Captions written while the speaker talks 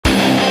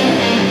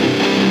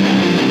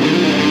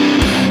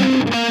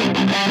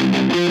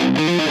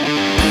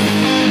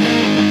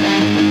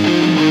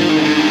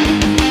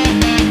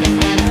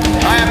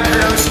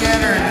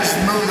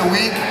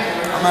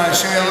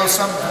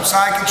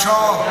side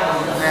control.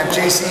 And have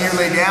Jason here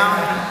lay down.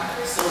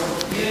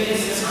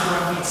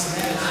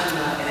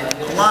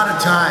 A lot of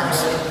times,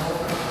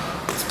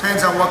 it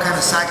depends on what kind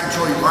of side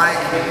control you like.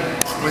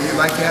 Whether you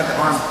like to have the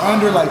arm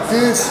under like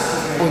this,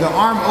 or the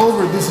arm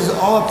over, this is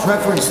all a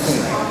preference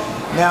thing.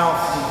 Now,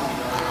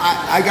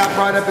 I got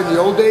brought up in the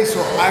old days,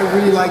 so I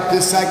really like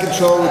this side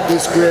control with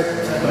this grip,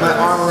 my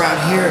arm around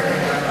here.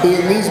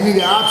 It leaves me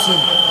the option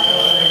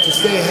to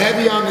stay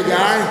heavy on the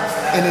guy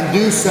and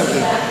induce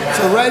something.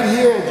 So right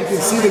here, as you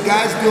can see, the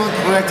guy's doing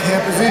correct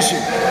hand position.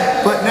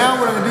 But now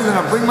what I'm gonna do is I'm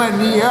gonna bring my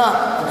knee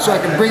up so I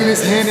can bring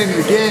this hand in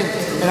again,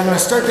 and I'm gonna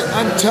start to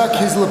untuck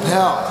his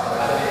lapel.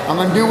 I'm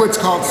gonna do what's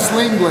called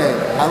sling blade.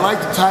 I like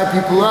to tie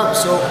people up,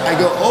 so I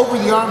go over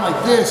the arm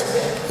like this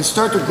and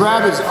start to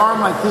grab his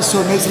arm like this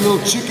so it makes a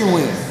little chicken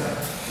wing.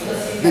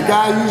 The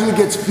guy usually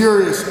gets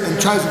furious and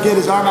tries to get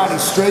his arm out and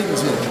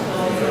straightens it.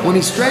 When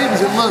he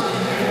straightens it, look,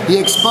 he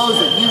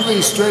exposed it. Usually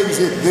he straightens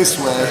it this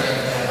way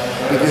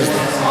because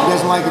he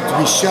doesn't like it to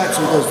be shut,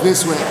 so he goes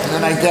this way, and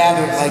then I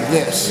gather it like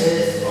this.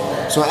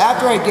 So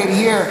after I get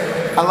here,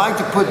 I like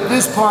to put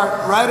this part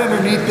right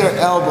underneath their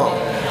elbow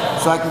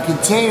so I can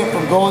contain it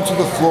from going to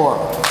the floor.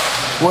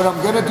 What I'm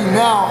gonna do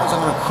now is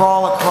I'm gonna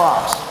crawl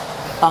across.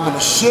 I'm gonna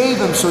shave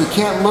him so he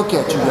can't look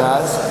at you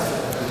guys.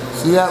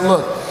 See that?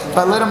 Look. If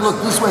I let him look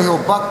this way,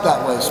 he'll buck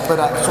that way.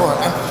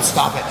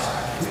 Stop it.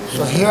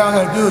 So here I'm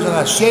gonna do is I'm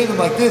gonna shave him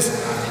like this.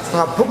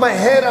 I'm gonna put my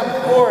head on the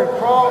floor and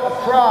crawl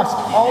across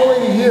all the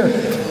way to here.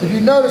 If you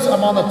notice,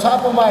 I'm on the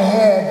top of my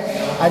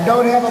head. I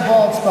don't have a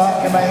bald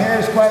spot and my hair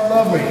is quite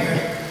lovely.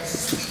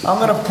 I'm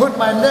gonna put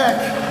my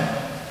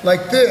neck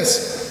like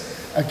this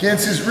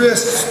against his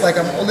wrists like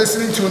I'm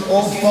listening to an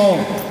old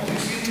phone.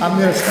 I'm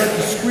gonna start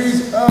to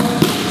squeeze up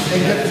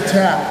and get the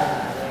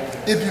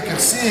tap. If you can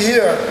see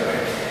here,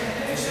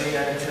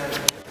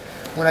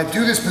 when I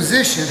do this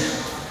position,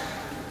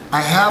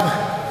 I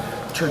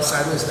have turn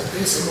sideways like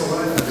this,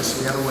 this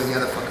the other way, the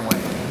other fucking way.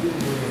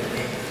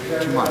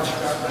 Too much.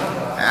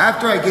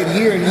 After I get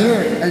here and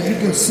here, as you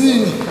can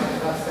see,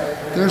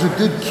 there's a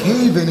good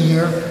cave in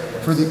here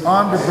for the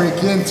arm to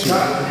break into.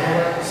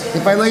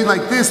 If I lay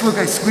like this, look,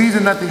 I squeeze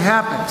and nothing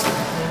happens.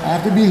 I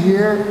have to be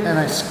here and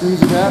I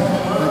squeeze it up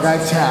and the guy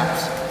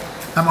taps.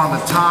 I'm on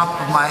the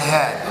top of my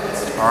head,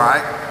 all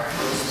right?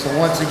 So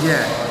once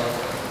again,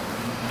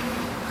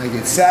 I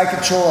get side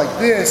control like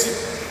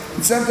this,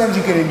 and sometimes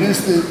you can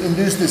induce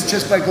this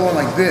just by going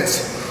like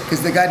this,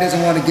 because the guy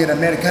doesn't want to get a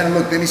man to kind of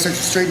look, then he starts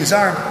to straighten his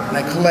arm, and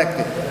I collect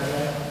it.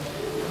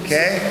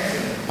 Okay?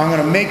 I'm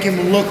going to make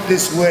him look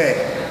this way.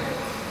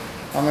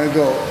 I'm going to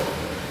go,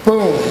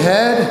 boom,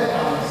 head,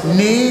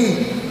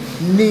 knee,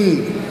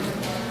 knee.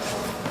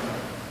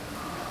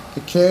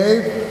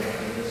 Okay?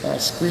 I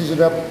squeeze it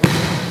up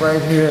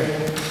right here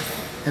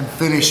and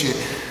finish it.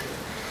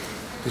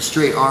 The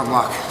straight arm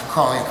lock,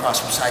 crawling across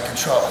from side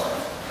control.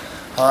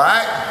 All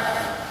right?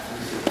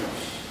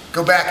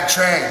 Go back and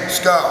train, let's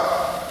go.